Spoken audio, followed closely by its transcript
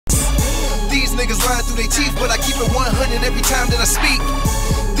niggas lying through their teeth, but I keep it 100 every time that I speak.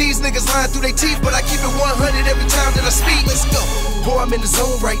 These niggas lying through their teeth, but I keep it 100 every time that I speak. Let's go. Boy, I'm in the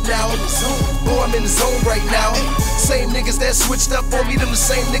zone right now. Boy, I'm in the zone right now. Same niggas that switched up on me, them the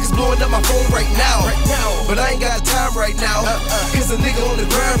same niggas blowing up my phone right now. But I ain't got time right now, cause a nigga on the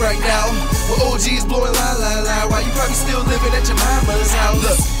grind right now. With OGs blowing la la la, while you probably still living at your mama's house.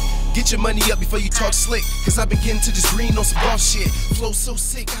 Look, get your money up before you talk slick, cause I've been getting to this green on some boss shit. Flow so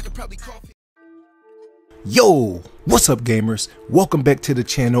sick, I could probably cough it. Yo, what's up gamers? Welcome back to the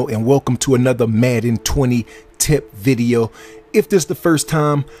channel and welcome to another Madden 20 tip video. If this is the first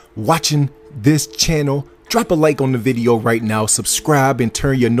time watching this channel, drop a like on the video right now, subscribe and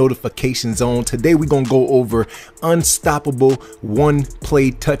turn your notifications on. Today we're gonna go over unstoppable one-play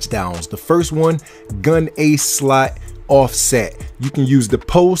touchdowns. The first one, gun ace slot offset. You can use the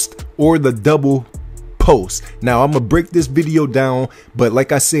post or the double post. Now I'm gonna break this video down, but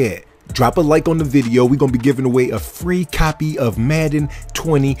like I said, drop a like on the video. We're gonna be giving away a free copy of Madden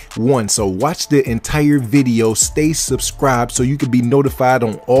 21. So watch the entire video, stay subscribed so you can be notified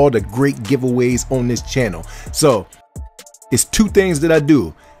on all the great giveaways on this channel. So it's two things that I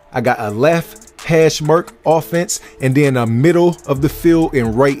do. I got a left hash mark offense and then a middle of the field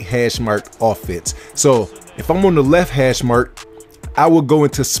and right hash mark offense. So if I'm on the left hash mark, I will go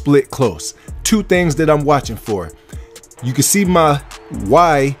into split close. Two things that I'm watching for. You can see my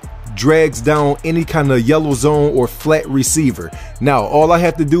Y drags down any kind of yellow zone or flat receiver. Now all I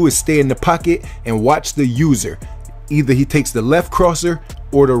have to do is stay in the pocket and watch the user. Either he takes the left crosser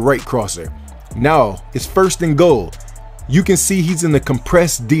or the right crosser. Now it's first and goal. You can see he's in the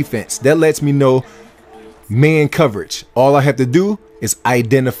compressed defense. That lets me know man coverage. All I have to do is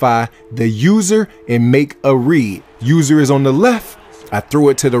identify the user and make a read. User is on the left, I throw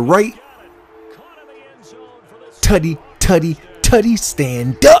it to the right. Tutty, tutty, tutty,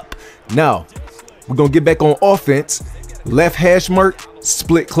 stand up. Now, we're gonna get back on offense. Left hash mark,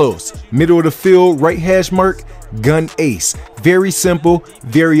 split close. Middle of the field, right hash mark, gun ace. Very simple,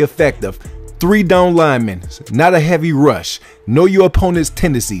 very effective. 3 down linemen, not a heavy rush. Know your opponent's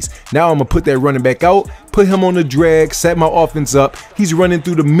tendencies. Now I'm gonna put that running back out, put him on the drag, set my offense up. He's running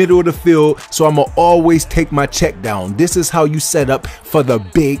through the middle of the field, so I'm gonna always take my check down. This is how you set up for the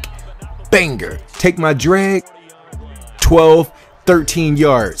big banger. Take my drag, 12, 13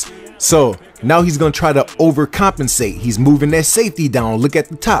 yards. So now he's gonna try to overcompensate. He's moving that safety down. Look at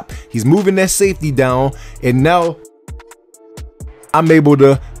the top. He's moving that safety down, and now I'm able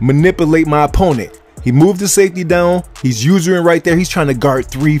to manipulate my opponent. He moved the safety down. He's usering right there. He's trying to guard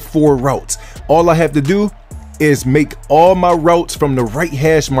 3-4 routes. All I have to do is make all my routes from the right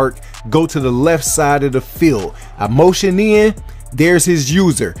hash mark go to the left side of the field. I motion in. There's his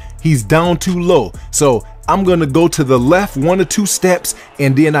user. He's down too low. So I'm gonna go to the left 1 or 2 steps,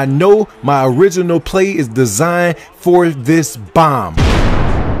 and then I know my original play is designed for this bomb.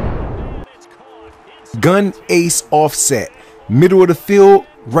 Gun ace offset. Middle of the field,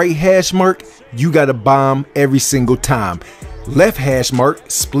 right hash mark, you gotta bomb every single time. Left hash mark,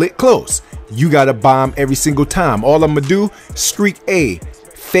 split close. You gotta bomb every single time. All I'm gonna do, streak A,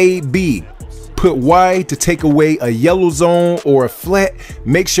 fade B. Put Y to take away a yellow zone or a flat.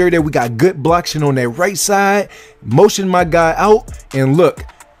 Make sure that we got good blockation on that right side. Motion my guy out, and look,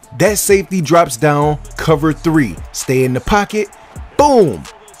 that safety drops down, cover 3. Stay in the pocket, boom.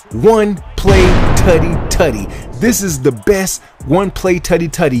 One play tutty tutty. This is the best one play tutty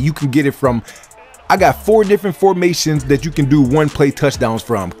tutty. You can get it from, I got 4 different formations that you can do one play touchdowns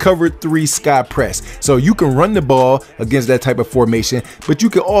from. Cover 3 sky press. So you can run the ball against that type of formation, but you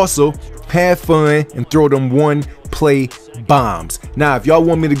can also have fun and throw them one play bombs. Now, if y'all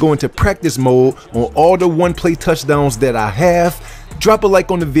want me to go into practice mode on all the one play touchdowns that I have, drop a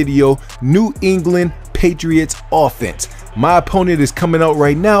like on the video. New England Patriots offense. My opponent is coming out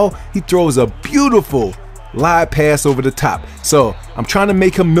right now. He throws a beautiful live pass over the top. So I'm trying to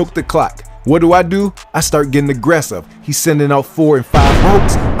make him milk the clock. What do? I start getting aggressive. He's sending out 4 and 5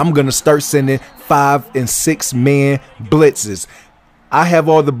 routes. I'm gonna start sending 5 and 6 man blitzes. I have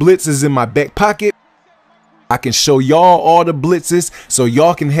all the blitzes in my back pocket. I can show y'all all the blitzes so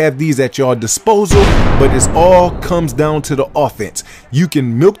y'all can have these at y'all disposal, but it all comes down to the offense. You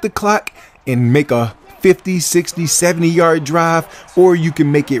can milk the clock and make a 50, 60, 70 yard drive, or you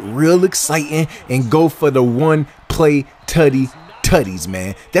can make it real exciting and go for the one play tutty tutties,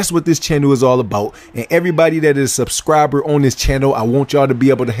 man. That's what this channel is all about. And everybody that is a subscriber on this channel, I want y'all to be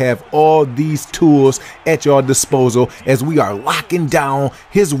able to have all these tools at your disposal as we are locking down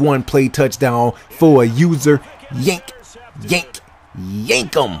his one play touchdown for a user. Yank, yank,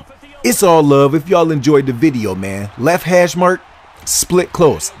 yank 'em. It's all love. If y'all enjoyed the video, man, left hash mark, split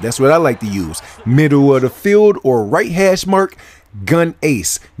close. That's what I like to use. Middle of the field or right hash mark, gun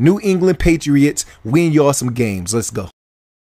ace. New England Patriots, win y'all some games. Let's go.